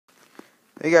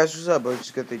Hey guys, what's up?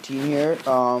 Just got the team here.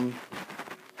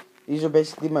 These are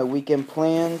basically my weekend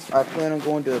plans. I plan on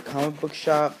going to a comic book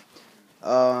shop,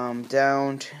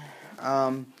 down,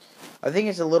 I think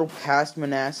it's a little past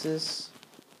Manassas.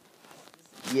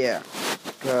 Yeah.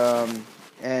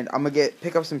 And I'm gonna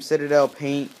pick up some Citadel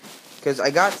paint, because I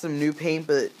got some new paint,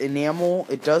 but enamel,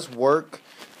 it does work,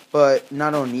 but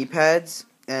not on knee pads,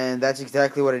 and that's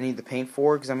exactly what I need the paint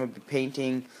for, because I'm gonna be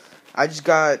painting. I just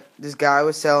got, this guy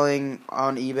was selling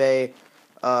on eBay,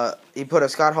 he put a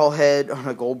Scott Hall head on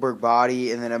a Goldberg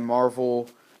body, and then a Marvel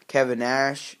Kevin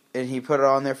Nash, and he put it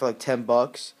on there for like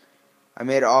 $10. I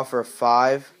made an offer of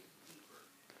 $5,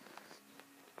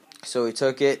 so he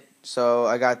took it, so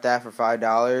I got that for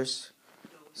 $5.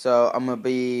 So I'm going to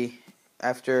be,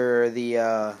 after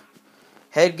the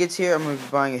head gets here, I'm going to be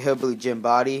buying a Hillbilly Jim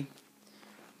body,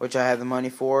 which I have the money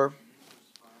for.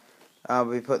 I'll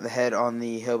be putting the head on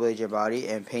the Hillbilly Jim body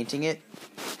and painting it.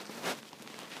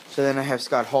 So then I have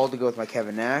Scott Hall to go with my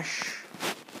Kevin Nash.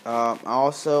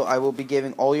 Also, I will be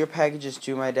giving all your packages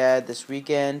to my dad this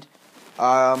weekend.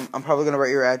 I'm probably going to write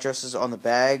your addresses on the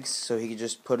bags so he can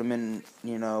just put them in,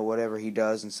 whatever he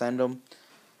does and send them.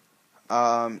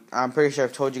 I'm pretty sure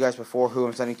I've told you guys before who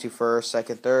I'm sending to first,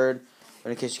 second, third. But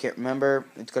in case you can't remember,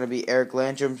 it's going to be Eric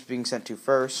Landrum's being sent to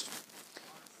first.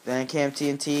 Then Cam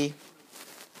TNT.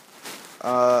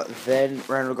 Then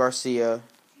Randall Garcia.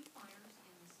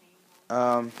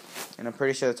 And I'm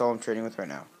pretty sure that's all I'm trading with right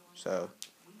now. So,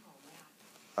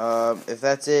 if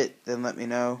that's it, then let me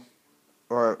know.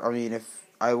 Or, if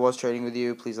I was trading with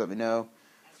you, please let me know.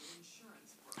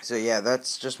 So, yeah,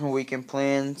 that's just my weekend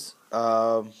plans.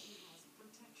 So,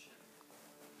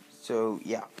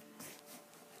 yeah.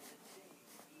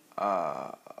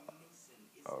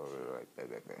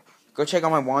 Go check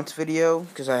out my wants video,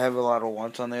 because I have a lot of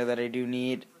wants on there that I do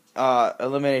need.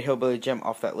 Eliminate Hillbilly Jim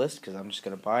off that list, because I'm just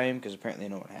going to buy him, because apparently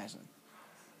no one has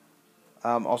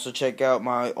him. Also check out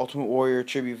my Ultimate Warrior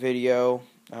tribute video.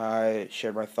 I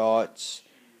shared my thoughts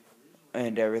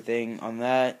and everything on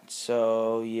that.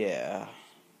 So, yeah.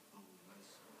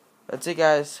 That's it,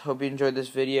 guys. Hope you enjoyed this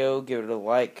video. Give it a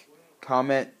like,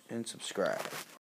 comment, and subscribe.